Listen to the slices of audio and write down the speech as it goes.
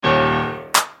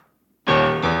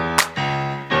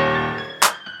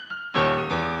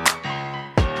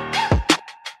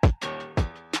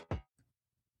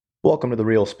Welcome to the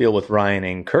Real Spiel with Ryan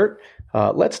and Kurt.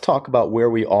 Let's talk about where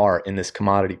we are in this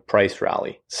commodity price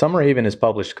rally. Summerhaven has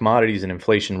published commodities and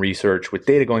inflation research with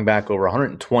data going back over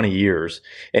 120 years.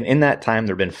 And in that time,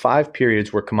 there have been 5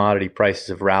 periods where commodity prices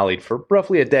have rallied for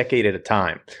roughly a decade at a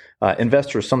time.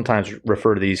 Investors sometimes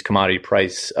refer to these prolonged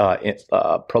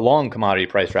commodity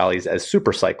price rallies as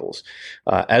super cycles.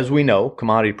 As we know,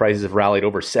 commodity prices have rallied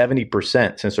over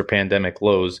 70% since their pandemic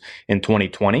lows in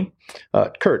 2020.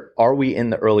 Kurt, are we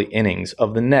in the early innings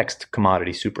of the next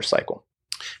commodity super cycle?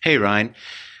 Hey, Ryan.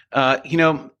 I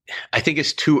think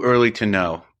it's too early to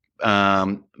know.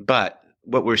 But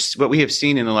what we have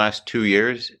seen in the last 2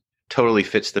 years totally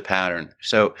fits the pattern.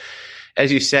 So,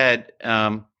 as you said,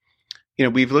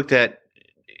 we've looked at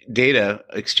data,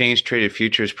 exchange traded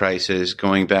futures prices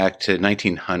going back to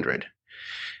 1900.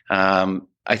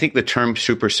 I think the term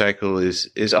super cycle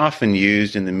is often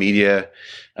used in the media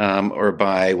or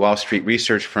by Wall Street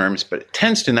research firms, but it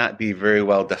tends to not be very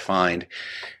well defined.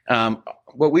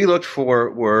 What we looked for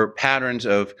were patterns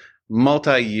of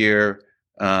multi-year,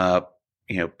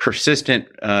 persistent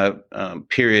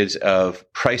periods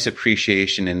of price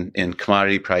appreciation in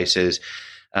commodity prices.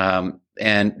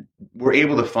 And we're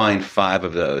able to find 5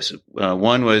 of those.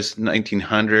 One was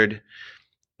 1900.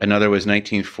 Another was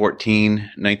 1914,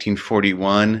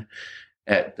 1941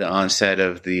 at the onset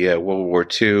of the World War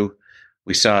II.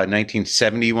 We saw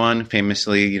 1971,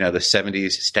 famously, the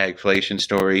 70s stagflation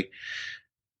story.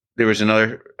 There was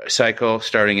another cycle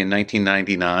starting in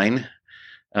 1999,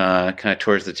 kind of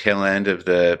towards the tail end of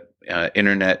the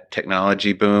internet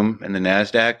technology boom and the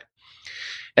NASDAQ.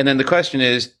 And then the question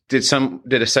is, did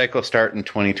a cycle start in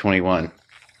 2021?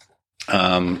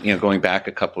 Going back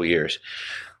a couple of years.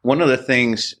 One of the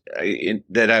things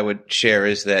that I would share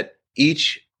is that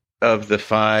each of the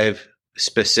 5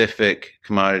 specific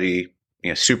commodity,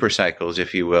 super cycles,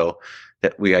 if you will,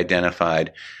 that we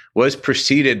identified was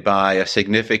preceded by a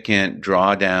significant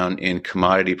drawdown in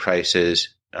commodity prices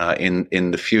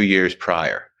in the few years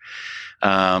prior.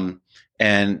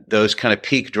 And those kind of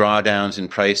peak drawdowns in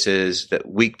prices, that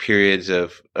weak periods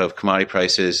of commodity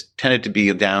prices tended to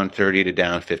be down 30 to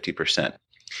down 50%.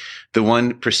 The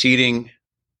one preceding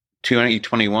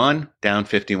 2021, down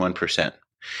 51%.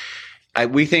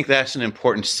 We think that's an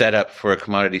important setup for a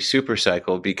commodity super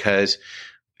cycle because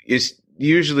it's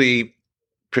usually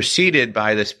preceded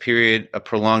by this period, a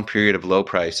prolonged period of low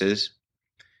prices,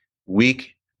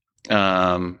 weak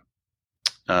demand,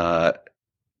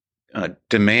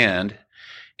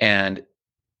 and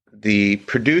the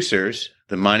producers,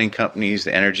 the mining companies,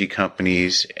 the energy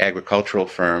companies, agricultural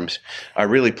firms are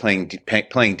really playing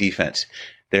defense.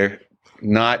 They're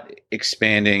not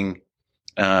expanding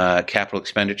capital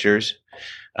expenditures.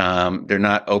 They're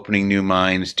not opening new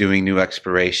mines, doing new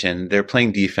exploration. They're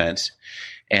playing defense,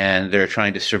 and they're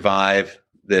trying to survive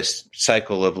this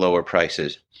cycle of lower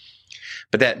prices.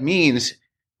 But that means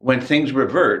when things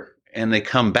revert and they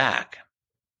come back,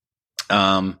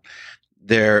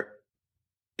 there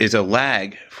is a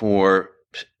lag for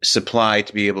supply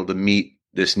to be able to meet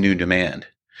this new demand.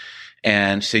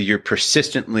 And so you're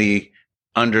persistently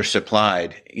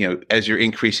undersupplied. As you're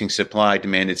increasing supply,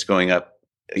 demand is going up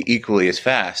equally as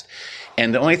fast.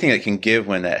 And the only thing that can give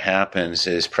when that happens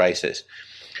is prices.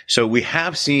 So we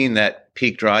have seen that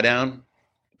peak drawdown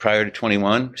prior to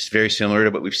 21. It's very similar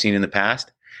to what we've seen in the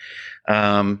past.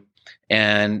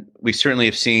 And we certainly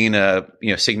have seen a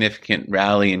significant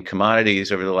rally in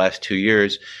commodities over the last 2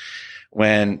 years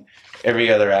when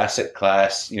every other asset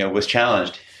class was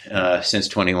challenged since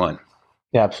 21.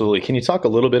 Yeah, absolutely. Can you talk a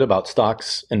little bit about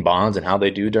stocks and bonds and how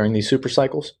they do during these super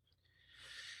cycles?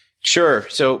 Sure.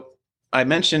 So I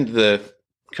mentioned the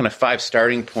kind of 5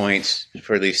 starting points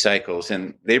for these cycles,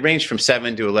 and they range from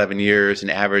 7 to 11 years, an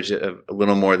average of a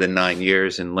little more than 9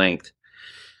 years in length.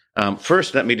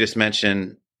 First, let me just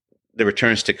mention the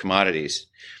returns to commodities.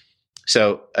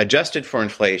 So adjusted for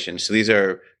inflation, so these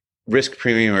are risk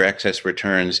premium or excess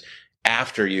returns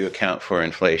after you account for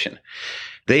inflation.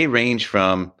 They range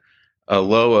from a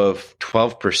low of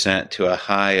 12% to a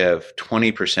high of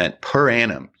 20% per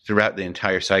annum throughout the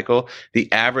entire cycle. The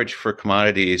average for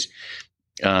commodities,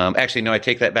 actually, no, I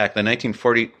take that back. The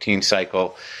 1914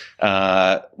 cycle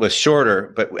was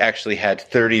shorter, but actually had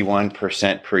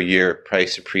 31% per year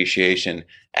price appreciation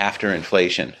after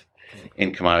inflation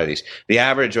in commodities. The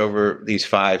average over these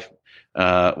 5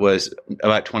 was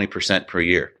about 20% per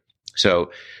year.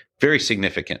 So very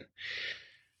significant.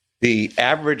 The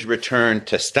average return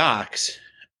to stocks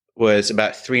was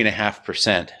about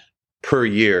 3.5% per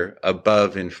year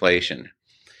above inflation.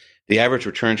 The average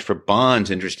returns for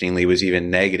bonds, interestingly, was even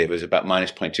negative. It was about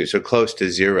minus 0.2, so close to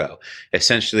zero.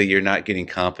 Essentially, you're not getting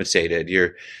compensated.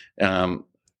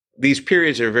 these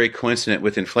periods are very coincident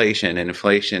with inflation, and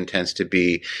inflation tends to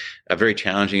be a very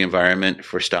challenging environment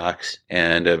for stocks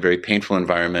and a very painful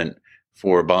environment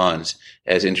for bonds,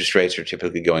 as interest rates are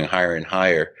typically going higher and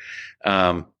higher.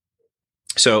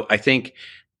 So I think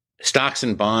stocks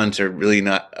and bonds are really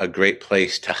not a great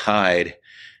place to hide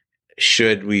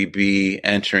should we be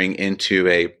entering into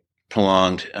a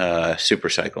prolonged super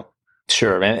cycle.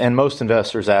 Sure. And most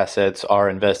investors' assets are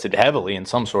invested heavily in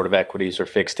some sort of equities or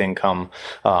fixed income.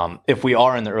 If we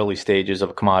are in the early stages of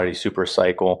a commodity super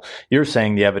cycle, you're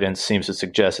saying the evidence seems to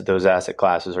suggest that those asset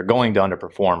classes are going to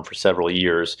underperform for several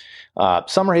years.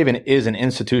 Summerhaven is an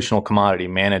institutional commodity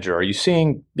manager. Are you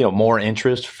seeing, more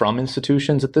interest from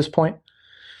institutions at this point?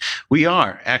 We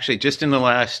are actually just in the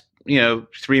last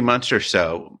 3 months or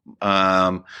so.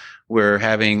 We're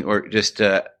having or just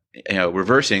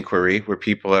reverse inquiry where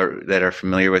people that are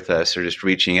familiar with us are just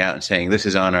reaching out and saying, this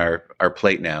is on our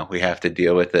plate now. We have to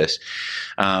deal with this.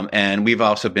 And we've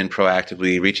also been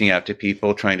proactively reaching out to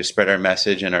people, trying to spread our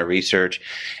message and our research.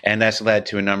 And that's led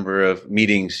to a number of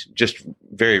meetings just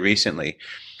very recently.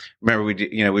 Remember,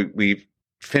 we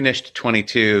finished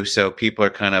 22, so people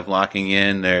are kind of locking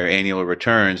in their annual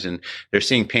returns, and they're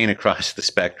seeing pain across the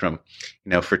spectrum.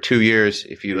 For 2 years,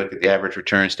 if you look at the average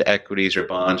returns to equities or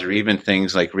bonds, or even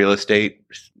things like real estate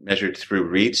measured through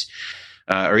REITs,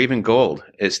 or even gold,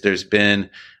 it's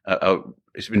been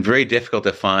very difficult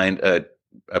to find a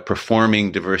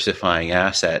performing, diversifying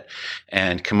asset,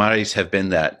 and commodities have been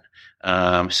that.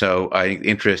 So I think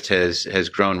interest has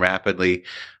grown rapidly.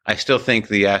 I still think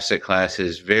the asset class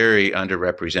is very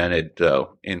underrepresented,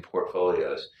 though, in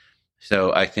portfolios.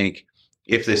 So I think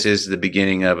if this is the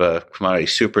beginning of a commodity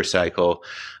super cycle,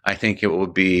 I think it will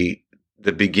be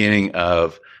the beginning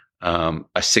of a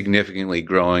significantly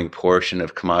growing portion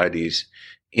of commodities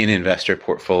in investor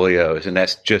portfolios, and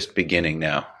that's just beginning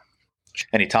now.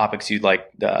 Any topics you'd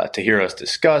like to hear us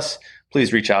discuss,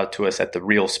 please reach out to us at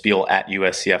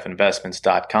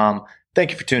therealspiel@uscfinvestments.com. Thank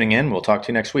you for tuning in. We'll talk to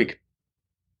you next week.